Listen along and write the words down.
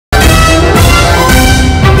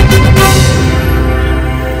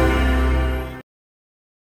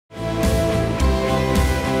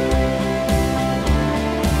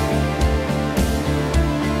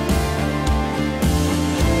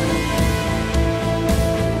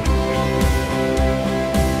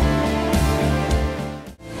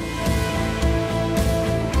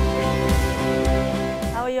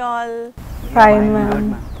Fine,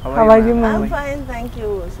 ma'am. How are you, ma'am? I'm fine, thank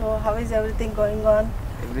you. So, how is everything going on?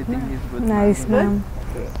 Everything is good. Nice, ma'am.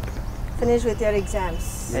 Okay. Finish with your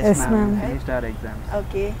exams. Yes, ma'am. We finished our exams.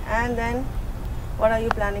 Okay, and then what are you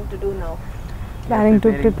planning to do now? Planning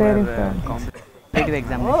to Preparing prepare for competitive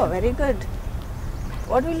examination. Oh, very good.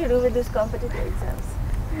 What will you do with these competitive exams?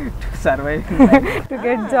 To survive, to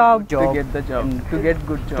get job. to get the job, to get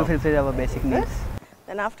good job. To fulfill our basic needs.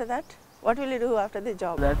 Then after that, what will you do after the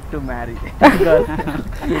job? That to marry.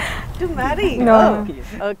 To marry? No.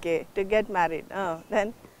 Oh, okay, to get married. Oh,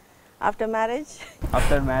 then after marriage?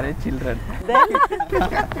 After marriage, children. Then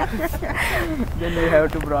Then we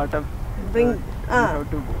have to brought up. bring. We have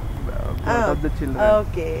to brought up the children.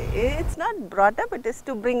 Okay, it's not brought up, it is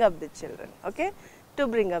to bring up the children. Okay, to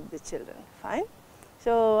bring up the children. Fine.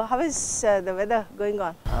 So, how is the weather going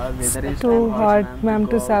on? Weather is Too hot, ma'am,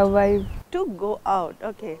 to go out. survive. To go out.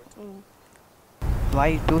 Okay.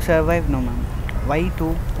 Why to survive? No, ma'am. Why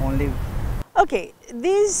to only? Okay,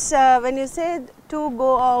 these when you say to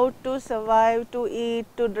go out, to survive, to eat,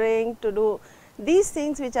 to drink, to do these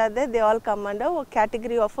things which are there, they all come under a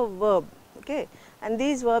category of a verb. Okay, and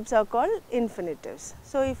these verbs are called infinitives.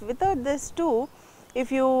 So, if without this to,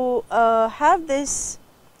 if you have this,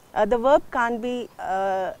 the verb can't be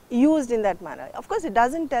used in that manner. Of course, it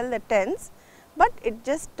does not tell the tense, but it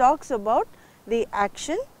just talks about the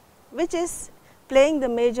action which is playing the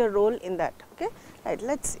major role in that. Okay, right?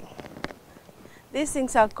 Let us see. These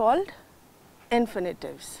things are called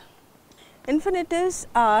infinitives. Infinitives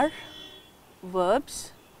are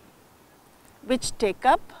verbs which take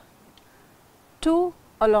up to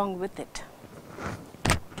along with it.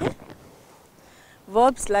 Okay?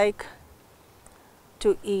 Verbs like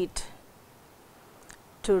to eat,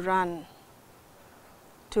 to run,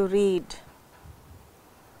 to read,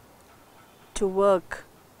 to work.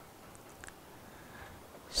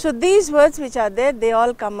 So, these words which are there, they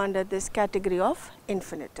all come under this category of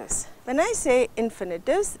infinitives. When I say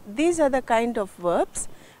infinitives, these are the kind of verbs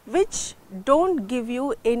which do not give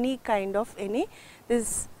you any kind of do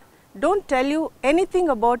not tell you anything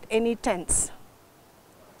about any tense,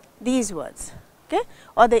 these words, okay,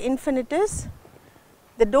 or the infinitives,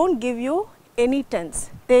 they do not give you any tense,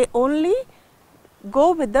 they only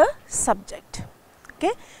go with the subject.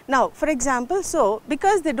 Okay. Now, for example, so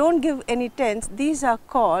because they do not give any tense, these are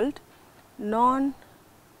called non-finite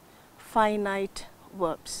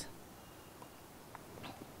verbs.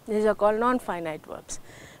 These are called non-finite verbs.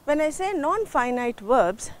 When I say non-finite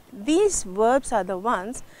verbs, these verbs are the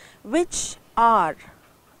ones which are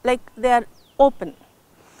like they are open.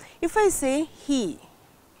 If I say he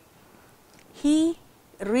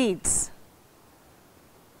reads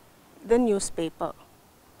the newspaper.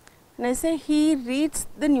 When I say he reads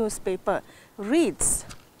the newspaper, reads,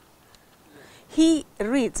 he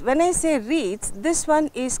reads. When I say reads, this one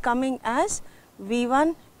is coming as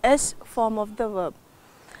V1S form of the verb.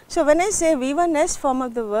 So, when I say V1S form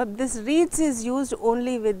of the verb, this reads is used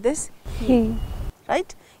only with this he,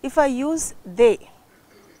 right. If I use they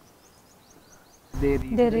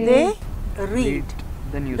read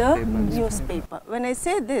the newspaper. When I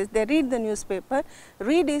say this, they read the newspaper,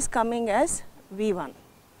 read is coming as V1.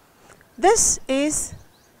 This is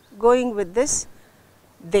going with this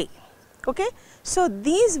they. Okay. So,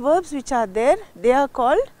 these verbs which are there, they are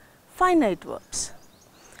called finite verbs.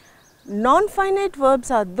 Non-finite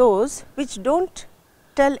verbs are those which do not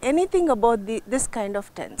tell anything about this kind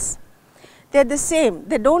of tense. They are the same,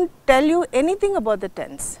 they do not tell you anything about the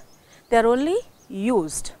tense, they are only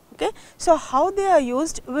used. Okay. So, how they are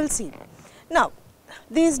used, we will see. Now,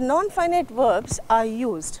 these non-finite verbs are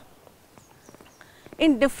used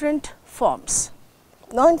in different forms.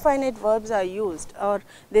 Non-finite verbs are used, or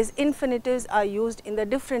these infinitives are used in the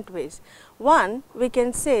different ways. One, we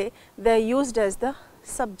can say they are used as the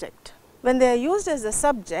subject. When they are used as the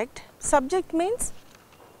subject, subject means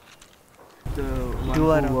The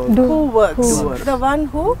one Doer. who works. Doer. The one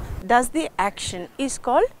who does the action is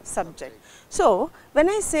called subject. So, when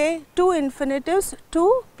I say two infinitives,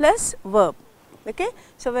 to plus verb. Okay.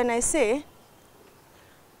 So, when I say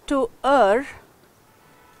to err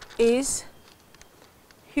is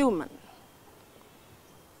human.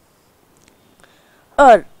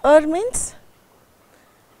 Err means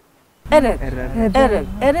error.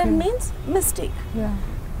 Error means mistake. Yeah.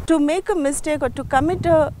 To make a mistake or to commit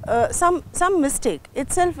some mistake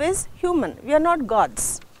itself is human. We are not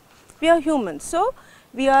gods. We are humans. So,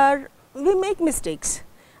 we make mistakes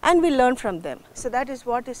and we learn from them. So, that is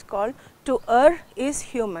what is called to err is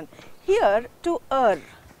human. Here to err,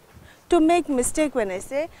 to make mistake, when I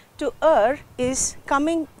say to err is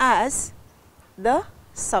coming as the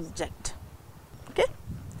subject. Okay.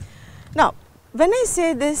 Now, when I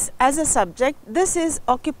say this as a subject, this is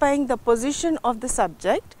occupying the position of the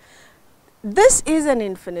subject. This is an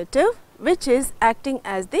infinitive which is acting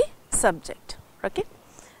as the subject. Okay?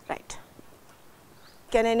 Right.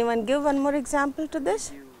 Can anyone give one more example to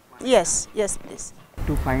this? Yes, yes, please.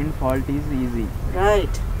 To find fault is easy.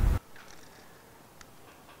 Right.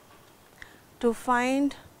 To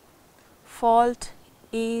find fault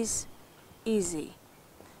is easy.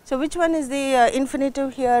 So, which one is the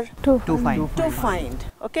infinitive here? To find. To find.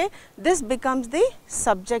 Okay. This becomes the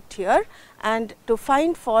subject here, and to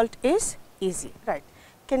find fault is easy. Right.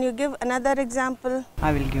 Can you give another example?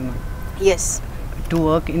 I will give, ma'am. Yes. To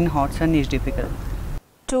work in hot sun is difficult.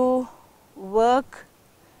 To work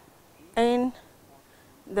in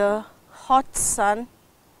the hot sun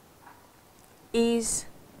is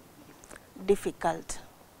difficult.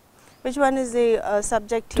 Which one is the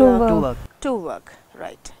subject To here? work. To work. To work.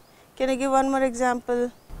 Right. Can you give one more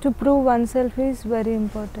example? To prove oneself is very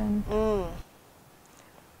important.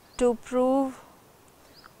 To prove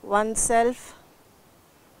oneself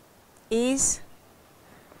is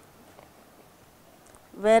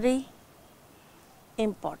very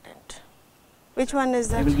important. Which one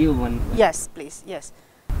is I that? will give one. Yes, please. Yes.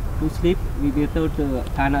 To sleep without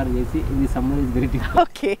fan or AC in the summer is very difficult.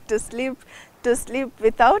 Okay. To sleep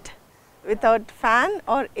without fan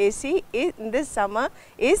or AC in this summer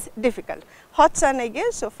is difficult. Hot sun, I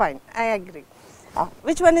guess. So fine. I agree.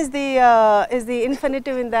 Which one is the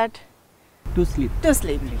infinitive in that? To sleep. To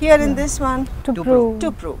sleep. Here in this one. To To prove.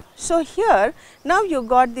 To prove. So here now you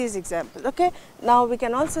got these examples. Okay. Now we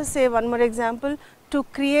can also say one more example. To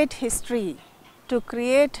create history. To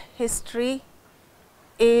create history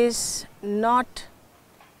is not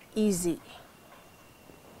easy.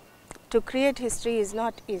 To create history is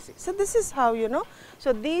not easy. So this is how you know.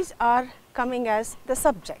 So these are coming as the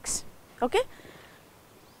subjects. Okay.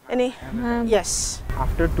 Any? Yes.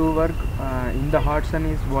 After to work in the hot sun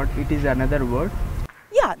is what it is another word,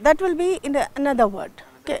 Yeah, that will be in another word.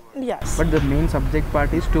 Okay. Yes. but the main subject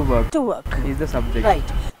part is to work. To work. Is the subject.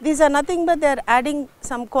 Right. These are nothing but they are adding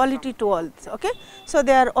some quality to all this. Okay. So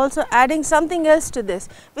they are also adding something else to this.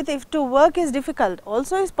 With if to work is difficult,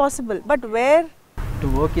 also is possible. But where? To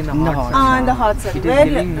work in the In the hot hot sun. In the hot sun. It Where is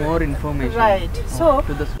you- giving more information. Right. So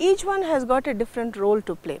to the each one has got a different role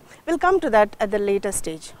to play. We'll come to that at the later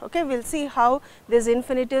stage. Okay. We'll see how these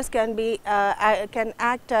infinitives can be can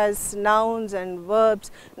act as nouns and verbs.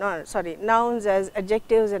 No, sorry, nouns as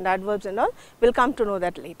adjectives and adverbs and all. We'll come to know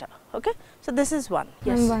that later. Okay. So this is one.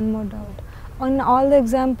 Yes. And one more doubt. On all the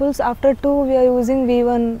examples, after 2 we are using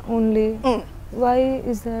V1 only. Mm. Why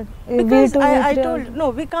is that? Because V2, I V3 told no,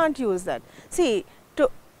 we can't use that. See,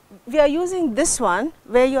 we are using this one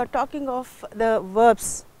where you are talking of the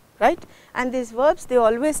verbs, right? And these verbs, they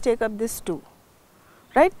always take up this 2,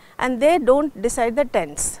 right? And they don't decide the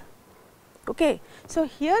tense. Okay. So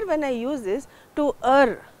here when I use this, to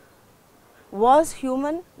err was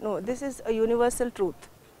human. No, this is a universal truth.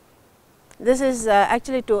 This is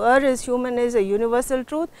actually to err is human is a universal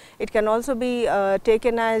truth. It can also be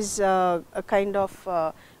taken as a kind of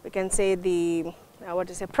we can say the what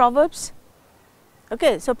to say, proverbs.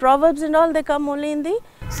 Okay, so proverbs and all, they come only in the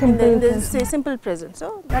Simple say simple present.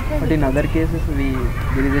 So that way. But in other cases,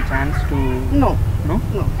 there is a chance to No, no,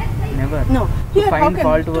 no, never. no. To Here, how find can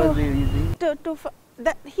fault was easy.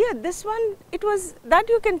 that here this one, it was that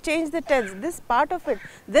you can change the tense. This part of it,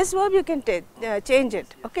 this verb you can change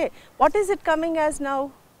it. Okay, what is it coming as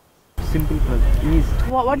now? Simple present. Is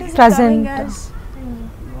What is Present. it coming as?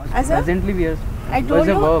 As a presently we are. I was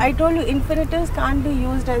a verb. told you infinitives can't be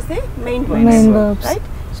used as the main verbs. Main verbs. Right?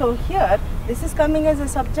 So here this is coming as a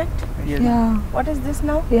subject. Yes. Yeah. What is this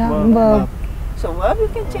now? Yeah. Verb. Verb. So verb you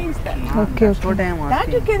can change that. Okay, That's okay. what I am That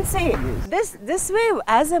asking. you can say. This way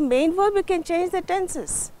as a main verb you can change the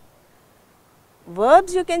tenses.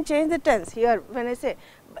 Verbs you can change the tense. Here when I say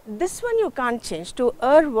this one you can't change. To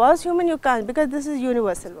err was human you can't, because this is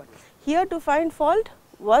universal one. Here to find fault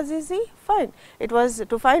was easy, fine. It was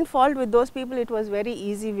to find fault with those people, it was very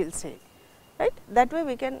easy, we'll say, right? That way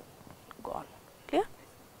we can go on. Clear?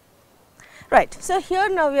 Right. So here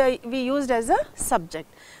now we used as a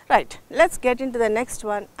subject. Right. Let's get into the next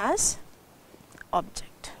one as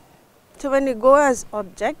object. So when you go as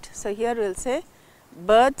object, so here we'll say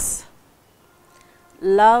birds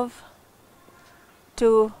love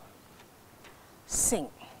to sing.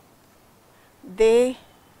 They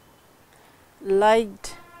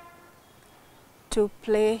liked to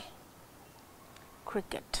play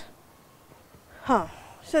cricket.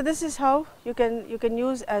 So this is how you can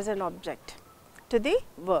use as an object to the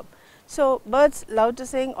verb. So birds love to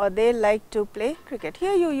sing or they like to play cricket.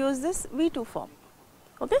 Here you use this V2 form.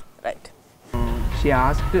 Okay, right. She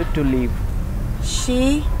asked to leave.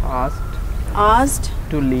 She Asked asked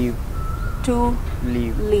to leave. to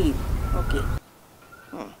Leave. leave. Okay.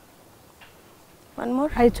 One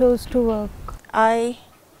more. I chose to work. I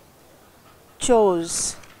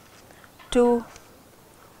chose to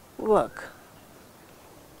work.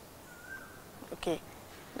 Okay.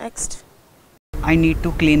 Next. I need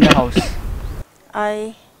to clean the house.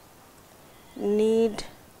 I need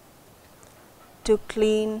to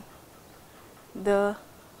clean the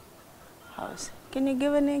house. Can you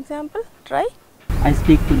give an example? Try. I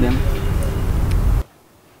speak to them.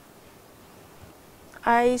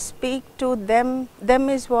 I speak to them. Them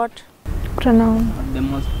is what? Pronoun.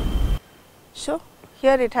 Them was So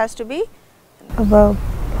here it has to be A verb.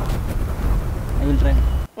 I will try.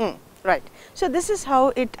 right. So this is how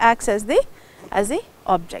it acts as the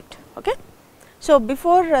object. Okay. So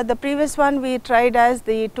before the previous one we tried as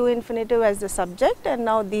the to infinitive as the subject, and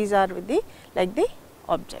now these are with the like the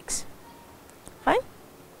objects. Fine.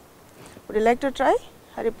 Would you like to try,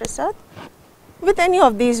 Hari Prasad? With any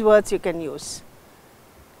of these words you can use.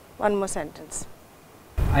 One more sentence.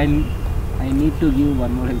 I need to give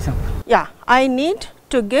one more example. Yeah, I need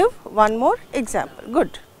to give one more example.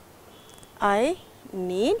 Good. I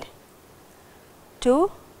need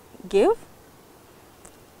to give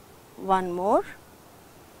one more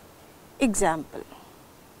example.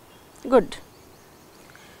 Good.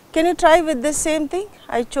 Can you try with the same thing?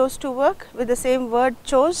 I chose to work with the same word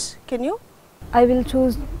chose. Can you? I will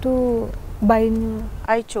choose to buy new.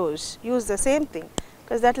 I chose. Use the same thing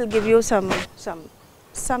because that will give you some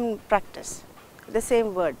practice. The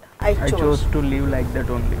same word. I I chose to live like that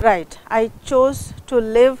only. Right. I chose to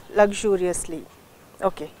live luxuriously.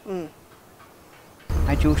 Okay.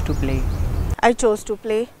 I choose to play. I chose to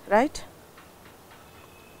play. Right.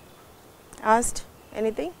 Asked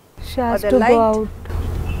anything? She has they to liked? go out.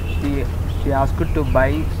 She asked to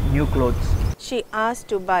buy new clothes. She asked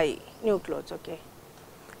to buy new clothes. Okay.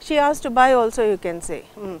 She asked to buy also you can say.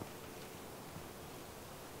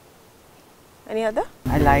 Any other?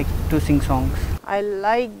 I like to sing songs. I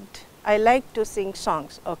like to sing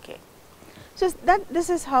songs. Okay. So this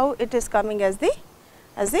is how it is coming as the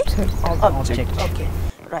object. Okay.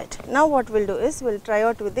 Right. Now what we'll do is we'll try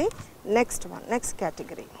out with the next one, next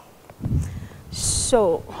category.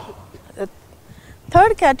 So the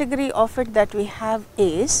third category of it that we have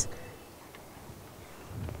is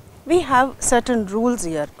we have certain rules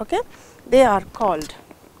here. Okay. They are called,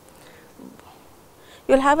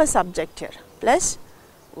 you will have a subject here plus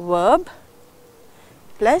verb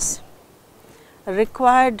plus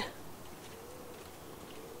required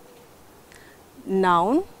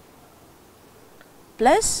noun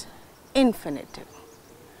plus infinitive.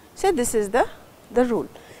 So this is the rule.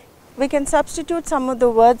 We can substitute some of the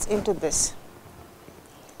words into this.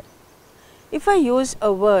 If I use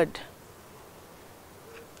a word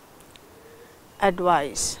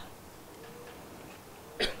advise,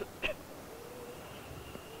 you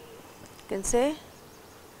can say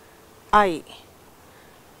I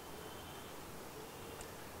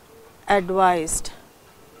advised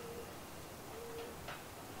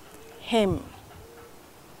him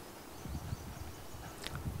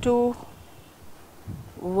to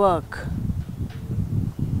work.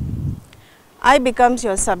 I becomes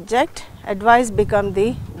your subject, advise becomes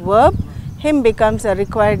the verb, him becomes a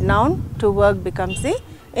required noun, to work becomes the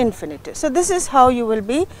infinitive. So this is how you will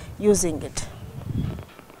be using it.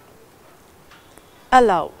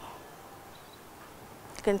 Allow,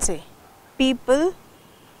 you can say people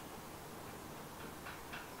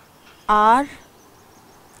are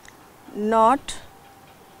not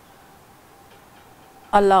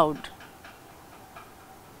allowed.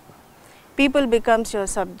 People becomes your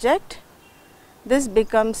subject, this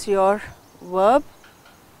becomes your verb,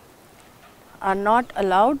 are not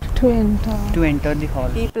allowed To enter. To enter the hall.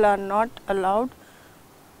 people are not allowed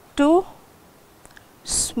to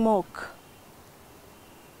smoke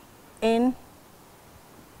in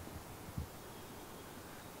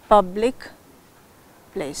public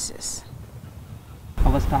places.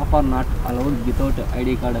 Our staff are not allowed without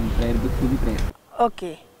ID card and prayer book to the prayer.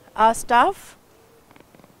 Okay, our staff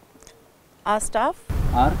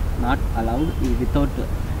Are not allowed without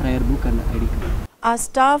prayer book and ID card. our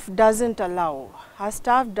staff doesn't allow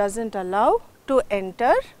to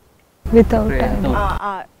enter. Without Prayer.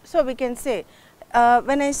 time. So we can say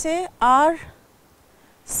when I say our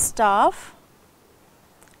staff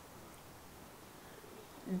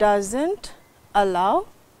doesn't allow,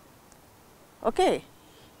 okay,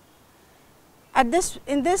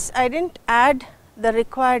 in this I didn't add the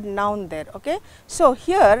required noun there. Okay, so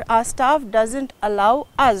here our staff doesn't allow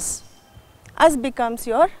us becomes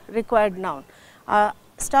your required noun.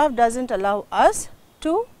 Staff doesn't allow us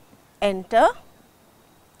to enter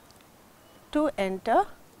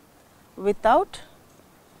without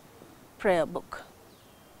prayer book.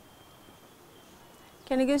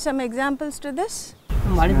 Can you give some examples to this?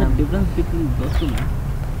 What is the difference between those two?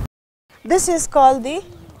 This is called the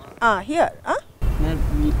here.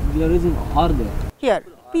 We are using "are" there. Here,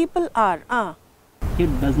 people are. Here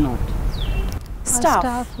does not.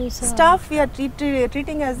 Staff. is Staff we are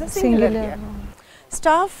treating as the singular here.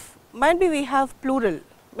 Staff, might be we have plural,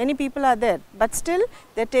 many people are there, but still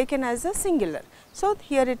they are taken as a singular. So,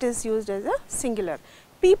 here it is used as a singular.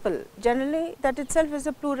 People, generally that itself is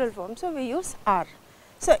a plural form, so we use are.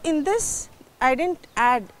 So, in this I did not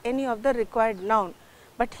add any of the required noun,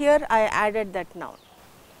 but here I added that noun.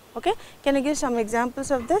 Okay. Can you give some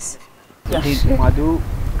examples of this? Madhu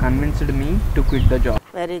convinced me to quit the job.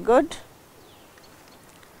 Very good.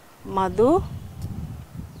 Madhu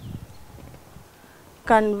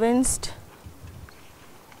convinced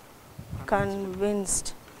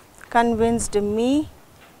me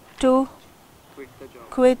to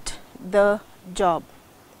quit the job.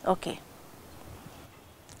 Okay.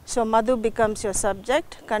 So, Madhu becomes your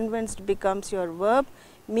subject, convinced becomes your verb,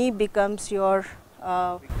 me becomes your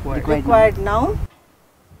required noun,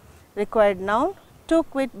 to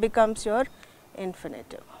quit becomes your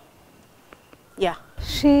infinitive. Yeah.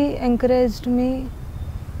 She encouraged me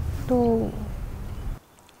to.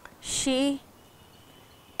 She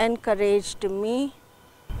encouraged me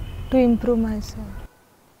To improve myself.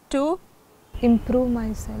 to Improve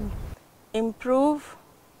myself. improve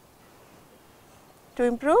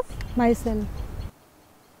Myself.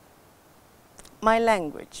 my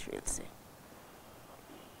language, we will say.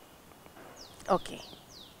 Okay.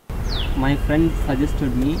 My friend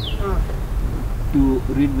suggested me to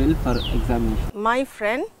read well for examination. My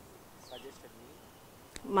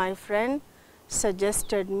friend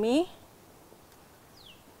suggested me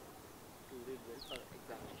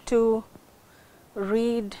to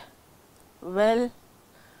read well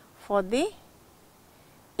for the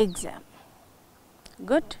exam.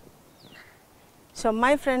 Good. So,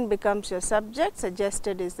 my friend becomes your subject,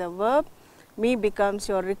 suggested is the verb, me becomes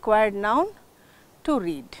your required noun to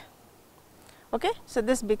read. Okay. So,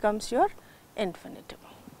 this becomes your infinitive.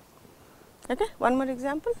 Okay. One more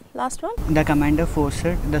example, last one. The commander forced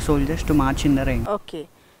the soldiers to march in the rain. Okay.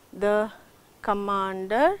 The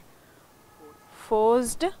commander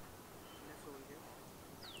forced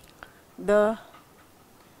the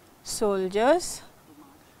soldiers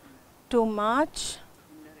to march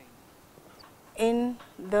in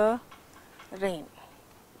the rain.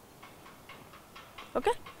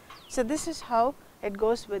 Okay. So, this is how it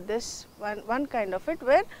goes with this one kind of it,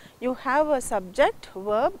 where you have a subject,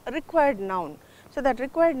 verb, required noun. So, that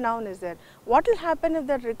required noun is there. What will happen if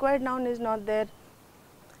that required noun is not there?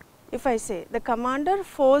 If I say the commander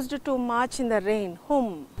forced to march in the rain,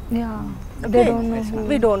 whom? Yeah. Okay. They don't know who.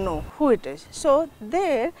 We don't know who it is. So,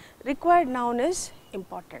 there required noun is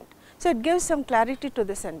important. So, it gives some clarity to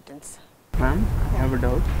the sentence. Ma'am, I have a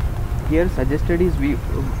doubt. Here suggested is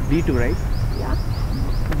V2, right? Yeah.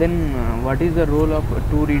 Then what is the role of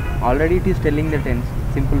to read? Already it is telling the tense,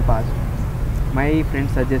 simple past. My friend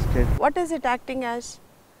suggested. What is it acting as?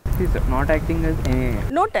 It is not acting as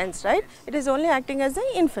a. No tense, right? It is only acting as the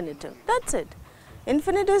infinitive. That's it.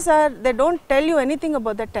 Infinitives are, they don't tell you anything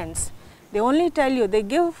about the tense. They only tell you, they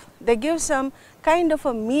give some kind of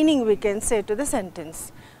a meaning, we can say, to the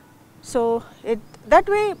sentence. So, that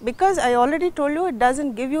way, because I already told you it does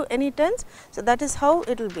not give you any tense. So, that is how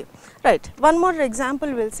it will be. Right. One more example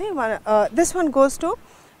we will see. This one goes to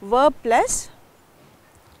verb plus,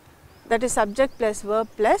 that is subject plus verb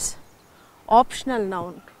plus optional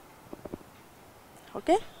noun.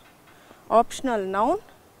 Okay. Optional noun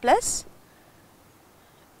plus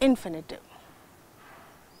infinitive.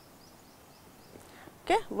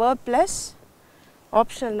 Okay. Verb plus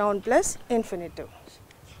optional noun plus infinitive.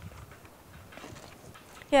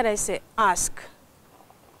 Here I say ask.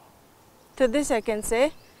 To this I can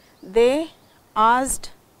say they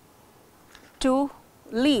asked to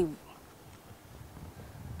leave.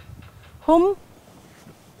 Whom?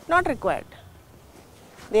 Not required.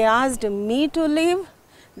 They asked me to leave,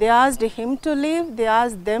 they asked him to leave, they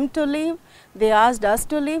asked them to leave, they asked us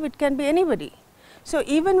to leave, it can be anybody. So,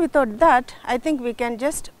 even without that, I think we can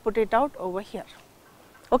just put it out over here.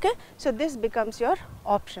 Okay. So, this becomes your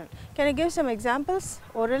option. Can you give some examples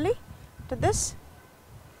orally to this?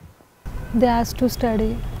 They asked to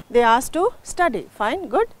study. They asked to study. Fine,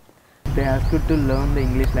 good. They asked you to learn the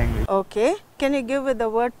English language. Okay. Can you give with the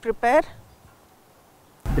word prepare?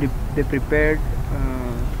 They prepared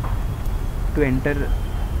to enter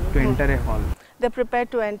a hall. They prepared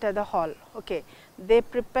to enter the hall. Okay. They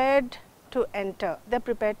prepared to enter. They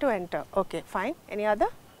prepared to enter. Okay, fine. Any other?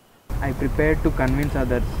 I prepared to convince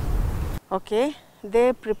others. Okay.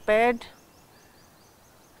 They prepared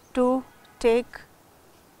to take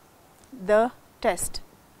the test.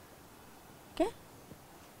 Okay.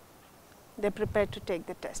 They prepared to take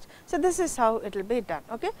the test. So, this is how it will be done.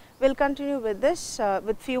 Okay. We will continue with this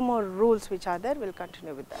with few more rules which are there. We will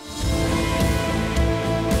continue with that.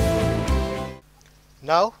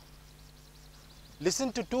 Now,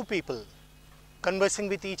 listen to two people conversing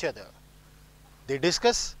with each other. They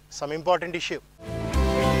discuss some important issue.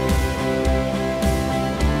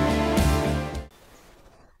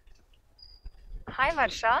 Hi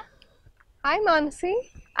Varsha, Hi Manasi,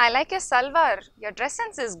 I like your salwar. Your dress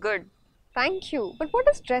sense is good. thank you. But what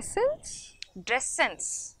is dress sense? Dress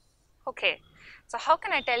sense. Okay, so how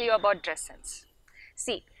can I tell you about dress sense?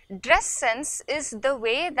 See, dress sense is the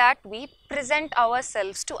way that we present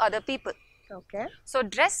ourselves to other people. Okay. So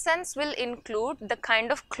dress sense will include the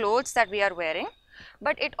kind of clothes that we are wearing,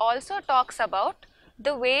 but it also talks about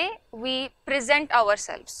the way we present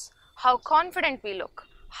ourselves, how confident we look,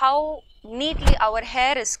 how neatly our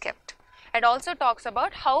hair is kept. It also talks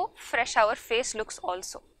about how fresh our face looks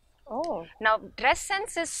also. Oh, Now dress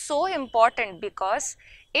sense is so important because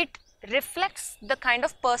it reflects the kind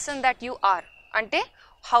of person that you are. Ante,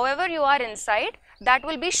 however you are inside, that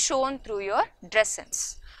will be shown through your dress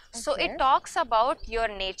sense. So Okay. it talks about your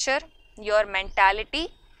nature, your mentality,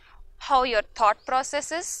 how your thought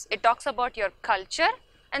process is, it talks about your culture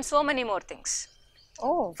and so many more things.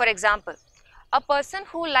 oh, For example, a person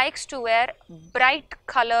who likes to wear bright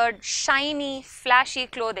colored, shiny, flashy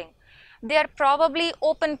clothing, they are probably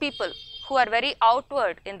open people who are very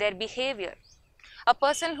outward in their behavior. A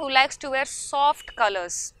person who likes to wear soft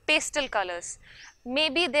colors, pastel colors,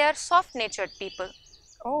 maybe they are soft natured people.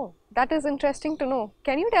 oh, that is interesting to know.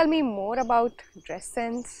 Can you tell me more about dress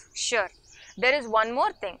sense? Sure. There is one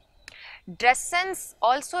more thing. Dress sense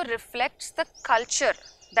also reflects the culture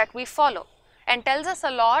that we follow and tells us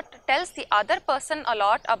a lot, tells the other person a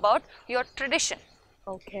lot about your tradition.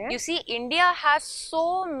 Okay. You see, India has so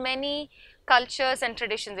many cultures and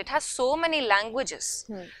traditions. It has so many languages.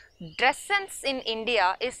 Dress sense in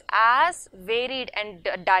India is as varied and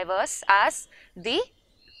diverse as the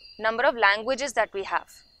number of languages that we have.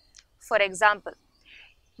 For example,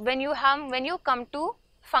 when you come to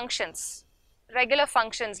functions, regular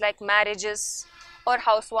functions like marriages or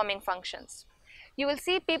housewarming functions, you will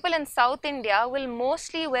see people in South India will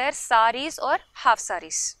mostly wear saris or half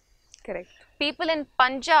saris. Correct. People in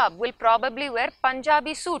Punjab will probably wear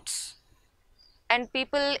Punjabi suits, and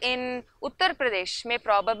people in Uttar Pradesh may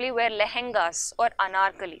probably wear lehengas or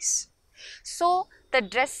anarkalis. So the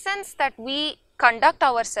dress sense that we conduct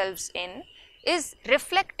ourselves in is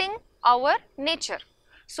reflecting our nature.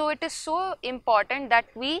 So it is so important that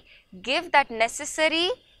we give that necessary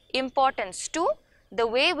importance to the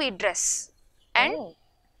way we dress and Oh.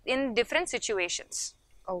 in different situations.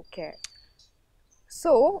 Okay.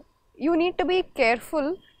 So, you need to be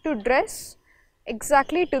careful to dress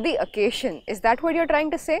exactly to the occasion. Is that what you're trying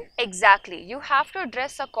to say? Exactly. You have to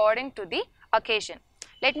dress according to the occasion.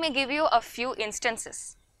 Let me give you a few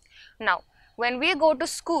instances. Now, when we go to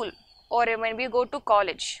school or when we go to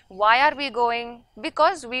college, why are we going?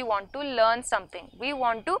 Because we want to learn something. We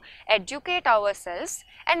want to educate ourselves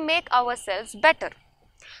and make ourselves better.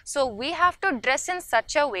 So we have to dress in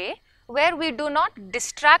such a way where we do not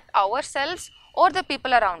distract ourselves or the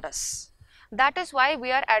people around us. That is why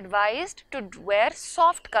we are advised to wear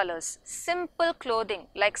soft colors, simple clothing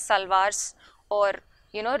like salwars or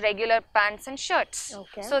regular pants and shirts.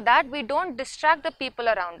 Okay. So that we don't distract the people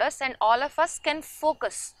around us and all of us can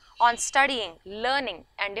focus on studying, learning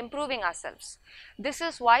and improving ourselves. This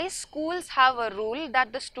is why schools have a rule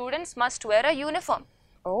that the students must wear a uniform.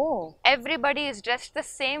 Oh, Everybody is dressed the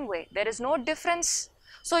same way. There is no difference.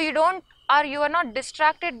 So you are not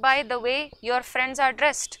distracted by the way your friends are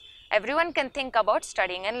dressed. Everyone can think about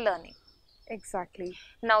studying and learning. exactly.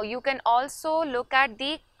 Now you can also look at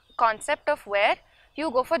the concept of where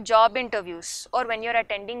you go for job interviews or when you're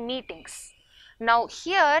attending meetings. Now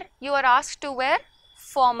here you are asked to wear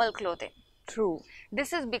formal clothing. True.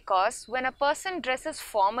 This is because when a person dresses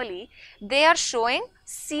formally, they are showing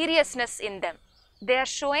seriousness in them. They are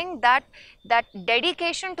showing that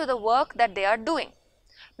dedication to the work that they are doing.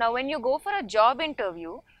 Now when you go for a job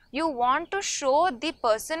interview, you want to show the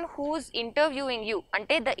person who's interviewing you,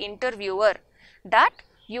 ante the interviewer, that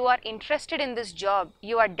you are interested in this job,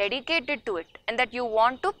 you are dedicated to it and that you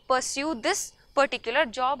want to pursue this particular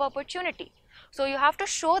job opportunity. So you have to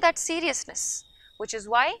show that seriousness, which is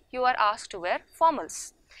why you are asked to wear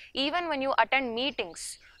formals. Even when you attend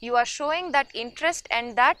meetings, you are showing that interest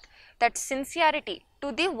and that sincerity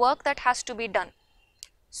to the work that has to be done.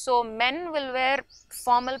 So men will wear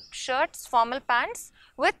formal shirts, formal pants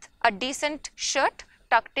with a decent shirt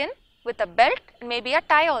tucked in with a belt, maybe a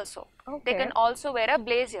tie also. They can also wear a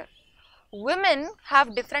blazer. Women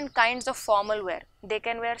have different kinds of formal wear. They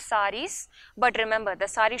can wear saris, but remember, the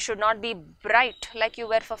sari should not be bright like you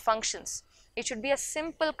wear for functions. It should be a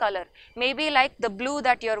simple color, maybe like the blue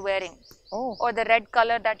that you're wearing or the red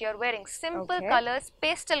color that you're wearing. Simple colors,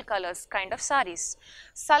 pastel colors kind of saris.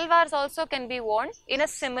 Salwars also can be worn in a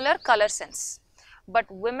similar color sense.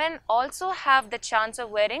 But women also have the chance of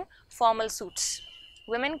wearing formal suits.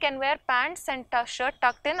 Women can wear pants and shirt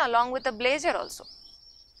tucked in along with a blazer also.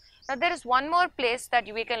 Now there is one more place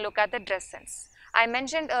that we can look at the dress sense. I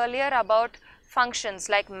mentioned earlier about functions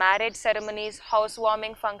like marriage ceremonies,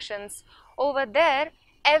 housewarming functions. Over there,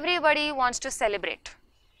 everybody wants to celebrate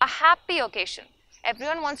a happy occasion.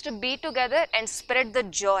 Everyone wants to be together and spread the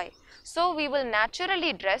joy. So we will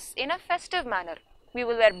naturally dress in a festive manner. We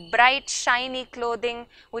will wear bright, shiny clothing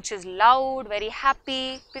which is loud, very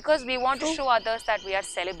happy, because we want to show others that we are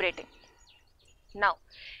celebrating. Now,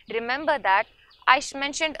 remember that I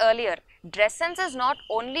mentioned earlier, dress sense is not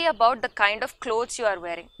only about the kind of clothes you are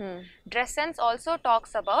wearing. Dress sense also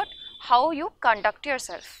talks about how you conduct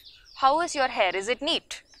yourself. How is your hair? Is it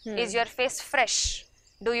neat? Is your face fresh?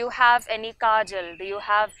 Do you have any kajal? Do you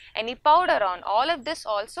have any powder on? All of this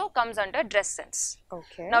also comes under dress sense.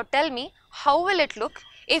 Now tell me, how will it look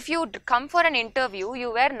if you come for an interview,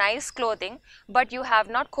 you wear nice clothing, but you have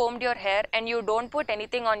not combed your hair and you don't put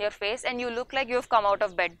anything on your face and you look like you have come out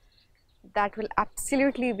of bed? That will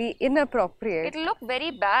absolutely be inappropriate. It will look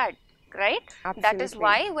very bad, right? That is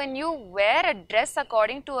why when you wear a dress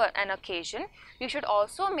according to an occasion, you should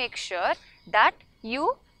also make sure that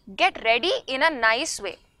you get ready in a nice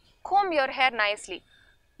way. Comb your hair nicely.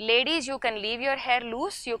 Ladies, you can leave your hair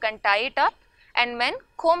loose, you can tie it up, and men,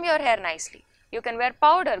 comb your hair nicely. You can wear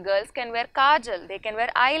powder, girls can wear kajal, they can wear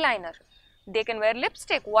eyeliner, they can wear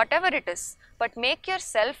lipstick, whatever it is. But make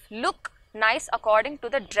yourself look nice according to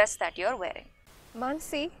the dress that you are wearing.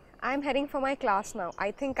 Mansi, I am heading for my class now.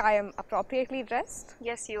 I think I am appropriately dressed.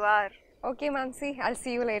 Yes, you are. Okay, Mansi, I'll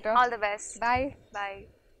see you later. All the best. Bye. Bye.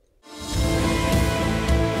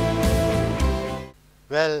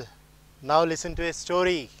 Well, now listen to a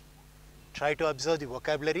story. Try to observe the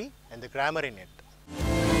vocabulary and the grammar in it.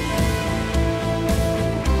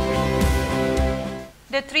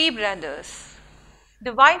 The three brothers.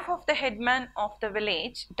 The wife of the headman of the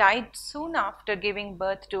village died soon after giving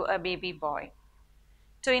birth to a baby boy.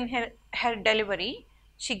 So in her delivery,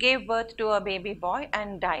 she gave birth to a baby boy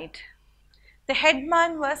and died. The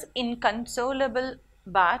headman was inconsolable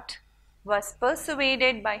but was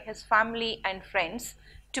persuaded by his family and friends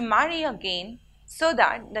to marry again so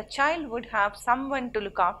that the child would have someone to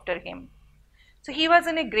look after him. So he was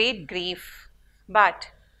in a great grief, but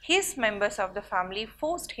his members of the family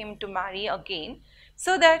forced him to marry again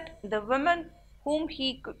so that the woman whom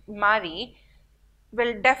he could marry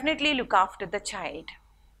will definitely look after the child,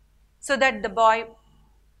 so that the boy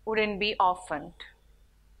wouldn't be orphaned.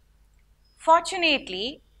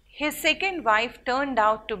 Fortunately, his second wife turned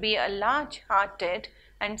out to be a large-hearted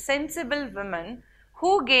and sensible woman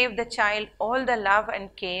who gave the child all the love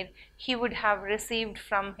and care he would have received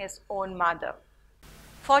from his own mother.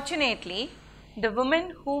 Fortunately, the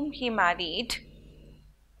woman whom he married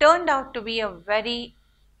turned out to be a very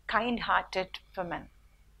kind-hearted woman.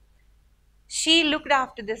 She looked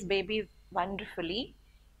after this baby wonderfully,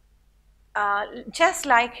 just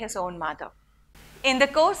like his own mother. In the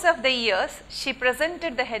course of the years, she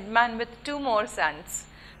presented the headman with 2 more sons,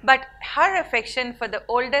 but her affection for the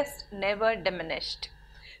oldest never diminished.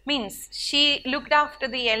 Means she looked after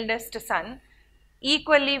the eldest son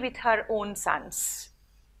equally with her own sons.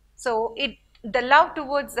 So the love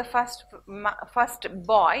towards the first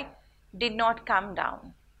boy did not come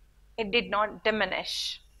down. It did not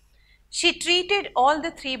diminish. She treated all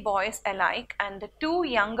the 3 boys alike, and the 2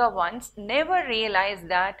 younger ones never realized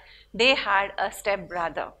that they had a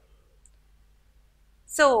stepbrother.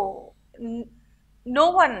 So no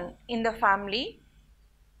one in the family,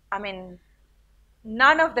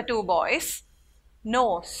 none of the 2 boys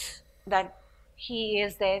knows that he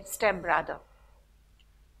is their stepbrother.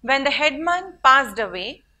 When the headman passed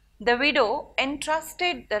away, the widow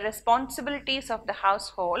entrusted the responsibilities of the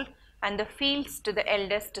household and the fields to the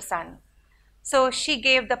eldest son. So she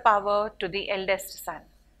gave the power to the eldest son.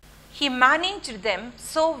 He managed them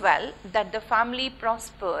so well that the family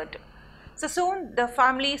prospered. So soon the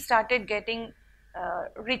family started getting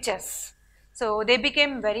riches. So they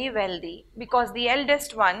became very wealthy because the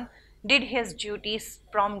eldest one did his duties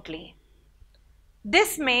promptly.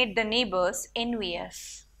 This made the neighbors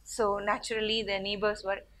envious. So naturally the neighbors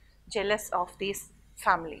were jealous of this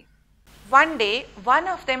family. One day, one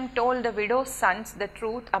of them told the widow's sons the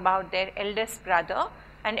truth about their eldest brother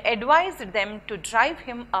and advised them to drive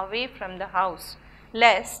him away from the house,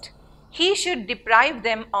 lest he should deprive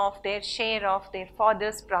them of their share of their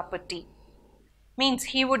father's property. Means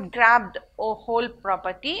he would grab the whole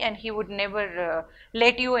property and he would never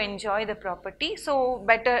let you enjoy the property, so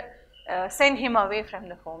better send him away from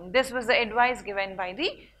the home. This was the advice given by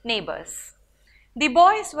the neighbors. The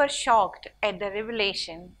boys were shocked at the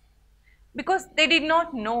revelation because they did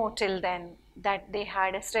not know till then that they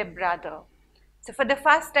had a step brother. So for the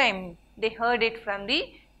first time they heard it from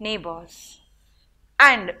the neighbors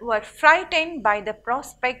and were frightened by the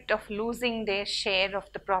prospect of losing their share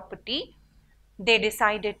of the property. They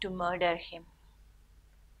decided to murder him.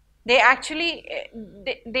 They actually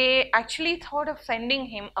thought of sending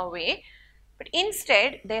him away, but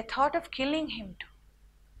instead they thought of killing him too.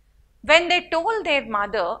 When they told their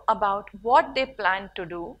mother about what they planned to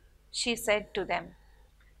do, she said to them,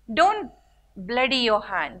 "Don't bloody your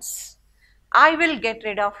hands. I will get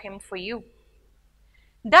rid of him for you."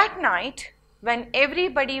 That night, when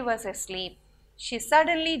everybody was asleep, she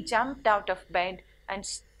suddenly jumped out of bed and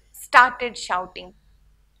started shouting,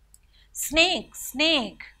 "Snake,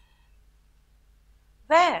 snake!"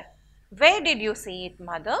 Where did you see it,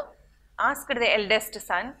 mother?" asked the eldest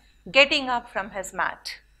son, getting up from his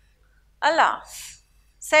mat. "Alas,"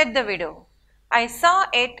 said the widow, "I saw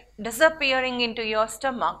it disappearing into your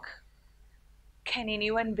stomach." Can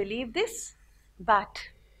anyone believe this? But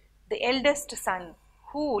the eldest son,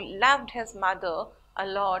 who loved his mother a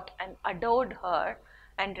lot and adored her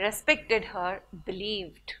and respected her,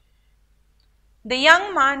 believed. The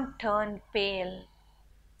young man turned pale.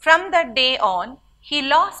 From that day on, he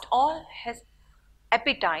lost all his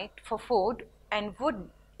appetite for food and would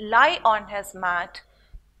lie on his mat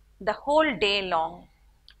the whole day long.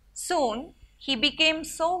 Soon, he became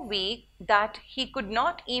so weak that he could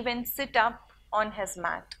not even sit up on his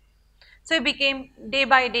mat. So he became, day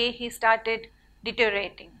by day, he started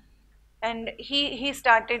deteriorating and he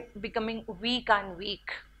started becoming weak and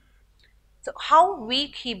weak. So how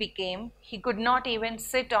weak he became, he could not even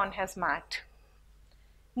sit on his mat.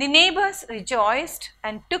 The neighbors rejoiced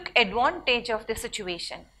and took advantage of the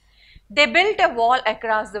situation. They built a wall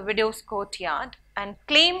across the widow's courtyard and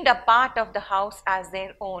claimed a part of the house as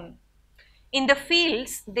their own. In the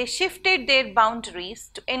fields, they shifted their boundaries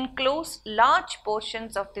to enclose large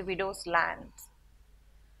portions of the widow's lands.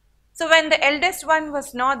 So when the eldest one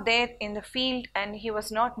was not there in the field and he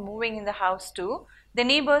was not moving in the house too, the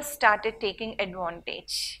neighbors started taking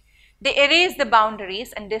advantage. They erased the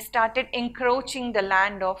boundaries and they started encroaching the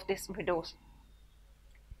land of this widows.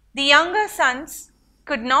 The younger sons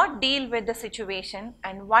could not deal with the situation,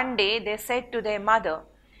 and one day they said to their mother,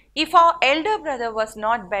 "If our elder brother was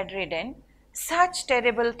not bedridden, such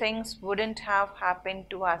terrible things wouldn't have happened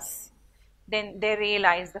to us." Then they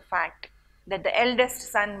realized the fact that the eldest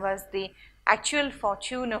son was the actual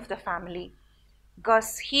fortune of the family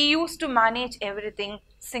because he used to manage everything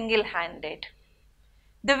single-handed.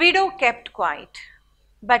 The widow kept quiet,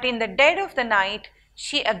 but in the dead of the night,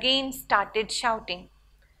 she again started shouting,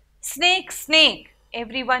 "Snake, snake!"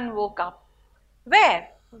 Everyone woke up.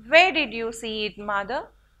 Where did you see it, mother?"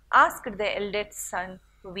 asked the eldest son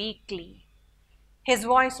weakly. His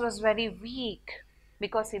voice was very weak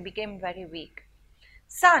because he became very weak.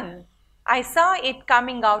 "Son, I saw it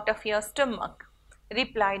coming out of your stomach,"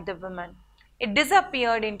 replied the woman. "It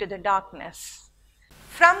disappeared into the darkness."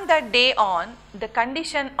 From that day on, the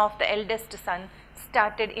condition of the eldest son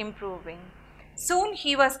started improving. Soon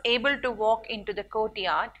he was able to walk into the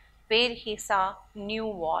courtyard where he saw a new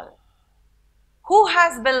wall. "Who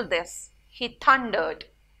has built this?" he thundered.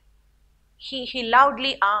 He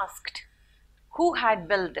loudly asked, who had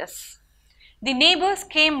built this? The neighbors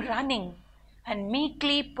came running and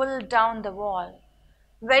meekly pulled down the wall.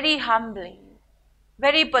 Very humbly,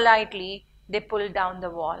 very politely, they pulled down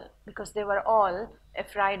the wall because they were all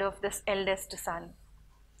afraid of this eldest son,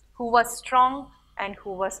 who was strong and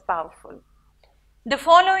who was powerful. The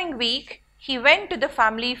following week, he went to the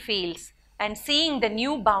family fields and seeing the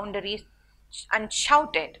new boundaries and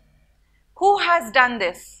shouted, "Who has done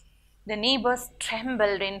this?" The neighbors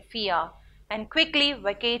trembled in fear and quickly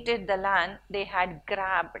vacated the land they had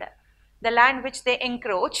grabbed. The land which they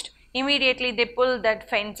encroached, immediately they pulled that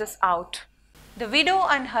fences out. The widow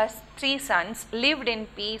and her 3 sons lived in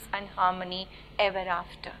peace and harmony ever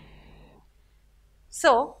after.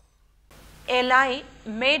 So, A lie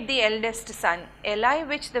made the eldest son, a lie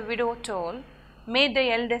which the widow told made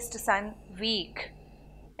the eldest son weak,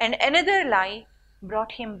 and another lie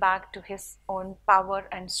brought him back to his own power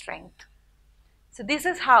and strength. So this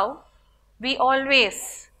is how we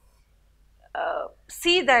always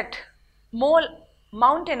see that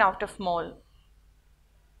mountain out of mole.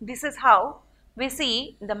 This is how we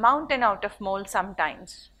see the mountain out of mole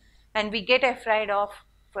sometimes, and we get afraid of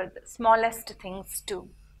for the smallest things too.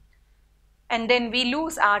 And then we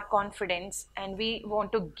lose our confidence and we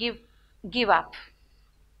want to give up.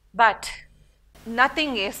 But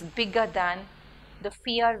nothing is bigger than the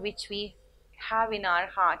fear which we have in our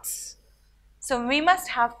hearts. So we must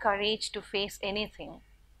have courage to face anything.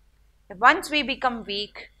 Once we become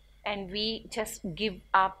weak and we just give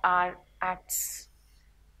up our acts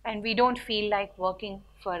and we don't feel like working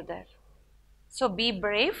further. So be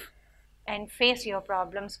brave and face your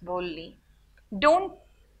problems boldly.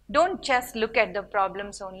 Don't just look at the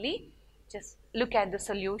problems only, just look at the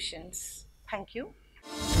solutions. Thank you.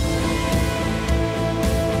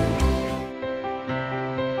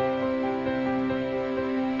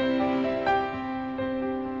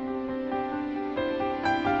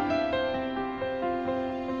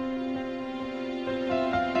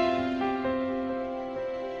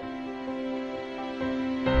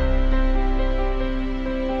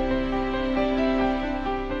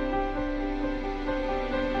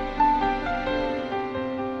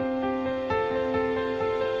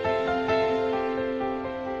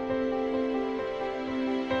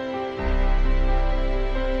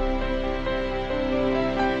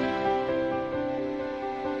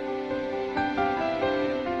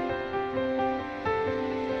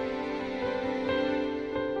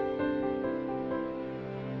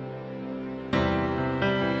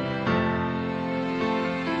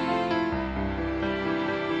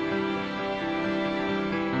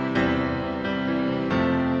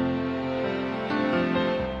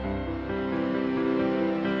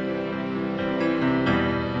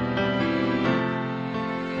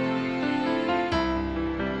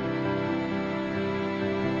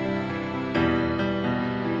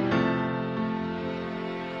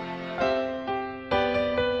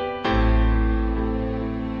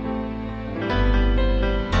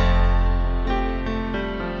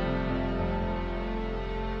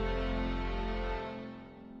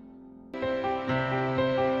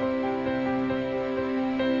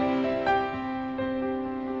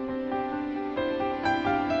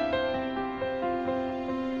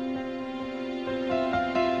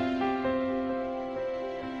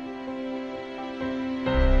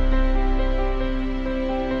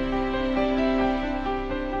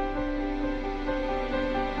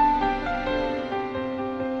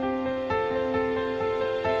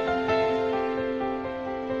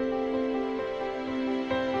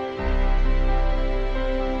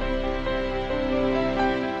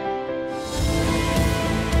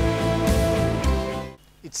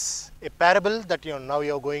 It's a parable that now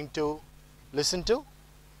you're going to listen to.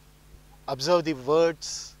 Observe the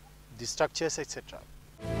words, the structures, etc.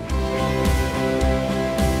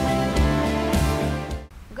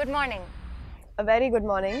 Good morning. A very good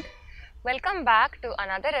morning. Welcome back to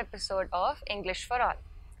another episode of English for All.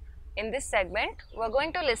 In this segment, we're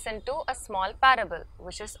going to listen to a small parable,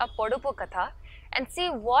 which is a Podupu Katha, and see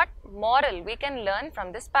what moral we can learn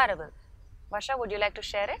from this parable. Vasha, would you like to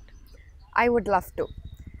share it? I would love to.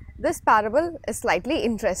 This parable is slightly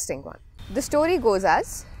interesting one. The story goes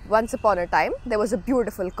as, once upon a time, there was a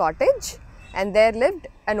beautiful cottage and there lived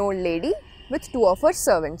an old lady with two of her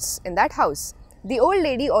servants in that house. The old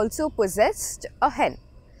lady also possessed a hen.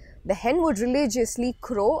 The hen would religiously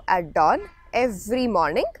crow at dawn every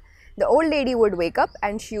morning. The old lady would wake up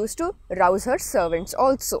and she used to rouse her servants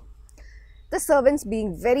also. The servants,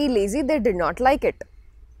 being very lazy, they did not like it.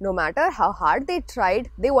 No matter how hard they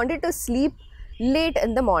tried, they wanted to sleep late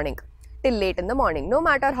in the morning, till late in the morning. No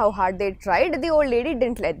matter how hard they tried, the old lady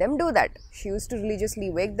didn't let them do that. She used to religiously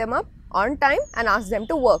wake them up on time and ask them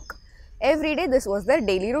to work. Every day this was their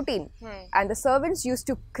daily routine. And the servants used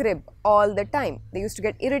to crib all the time. They used to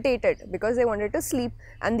get irritated because they wanted to sleep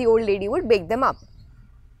and the old lady would wake them up.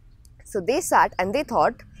 So they sat and they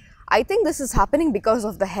thought, I think this is happening because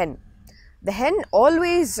of the hen. The hen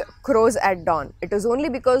always crows at dawn. It is only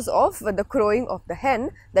because of the crowing of the hen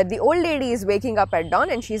that the old lady is waking up at dawn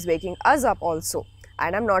and she is waking us up also.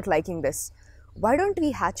 And I'm not liking this. Why don't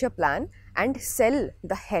we hatch a plan and sell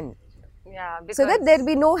the hen? Yeah, because So that there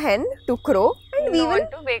be no hen to crow and we will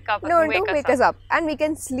to wake up, wake us up and we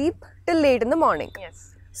can sleep till late in the morning.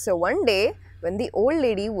 Yes. So one day when the old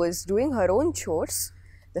lady was doing her own chores,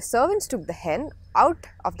 The servants took the hen out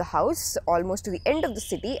of the house almost to the end of the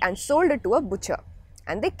city and sold it to a butcher.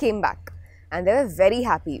 And they came back and they were very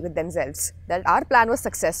happy with themselves that our plan was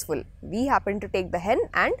successful. We happened to take the hen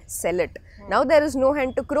and sell it. Now there is no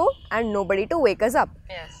hen to crow and nobody to wake us up.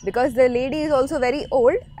 Yes. Because the lady is also very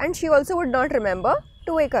old and she also would not remember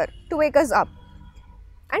to wake us up.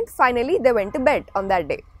 And finally they went to bed on that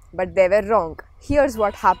day. But they were wrong. Here's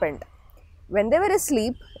what happened. When they were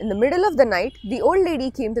asleep, in the middle of the night, the old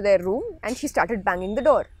lady came to their room and she started banging the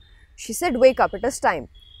door. She said, "Wake up, it is time."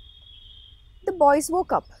 The boys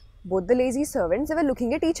woke up. Both the lazy servants, they were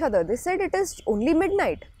looking at each other. They said, "It is only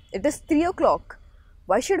midnight. It is 3 o'clock.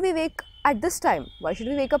 Why should we wake at this time? Why should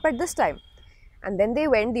we wake up at this time?" And then they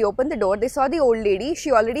went, they opened the door, they saw the old lady.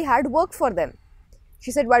 She already had work for them.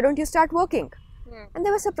 She said, "Why don't you start working?" And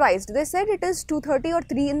they were surprised. They said, "It is 2:30 or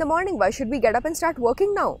 3 in the morning. Why should we get up and start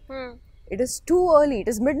working now? It is too early. It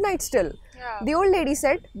is midnight still." The old lady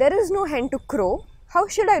said, "There is no hen to crow. How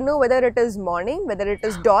should I know whether it is morning, whether it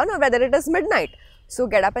is dawn or whether it is midnight? So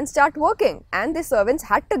get up and start working." And the servants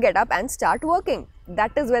had to get up and start working.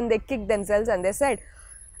 That is when they kicked themselves and they said,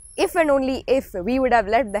 if and only if we would have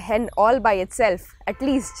left the hen all by itself, at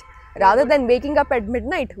least, rather than waking up at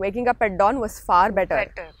midnight, waking up at dawn was far better.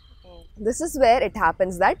 This is where it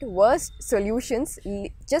happens that worst solutions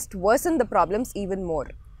just worsen the problems even more.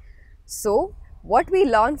 So what we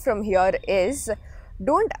learn from here is,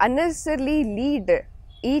 don't unnecessarily lead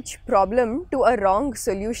each problem to a wrong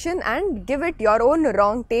solution and give it your own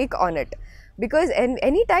wrong take on it. Because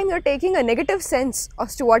anytime you're taking a negative sense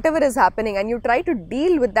as to whatever is happening and you try to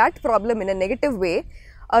deal with that problem in a negative way,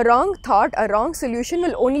 a wrong thought, a wrong solution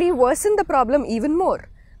will only worsen the problem even more,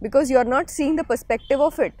 because you're not seeing the perspective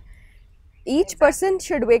of it. Each person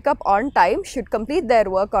should wake up on time, should complete their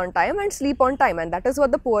work on time and sleep on time, and that is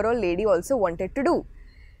what the poor old lady also wanted to do.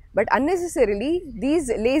 But unnecessarily, these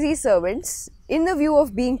lazy servants, in the view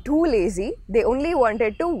of being too lazy, they only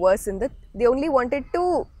wanted to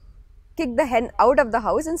kick the hen out of the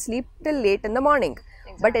house and sleep till late in the morning.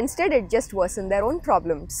 But instead it just worsened their own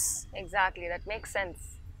problems. Exactly, that makes sense.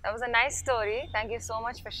 That was a nice story. Thank you so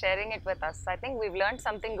much for sharing it with us. I think we've learned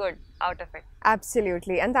something good out of it.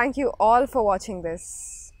 Absolutely, and thank you all for watching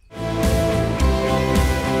this.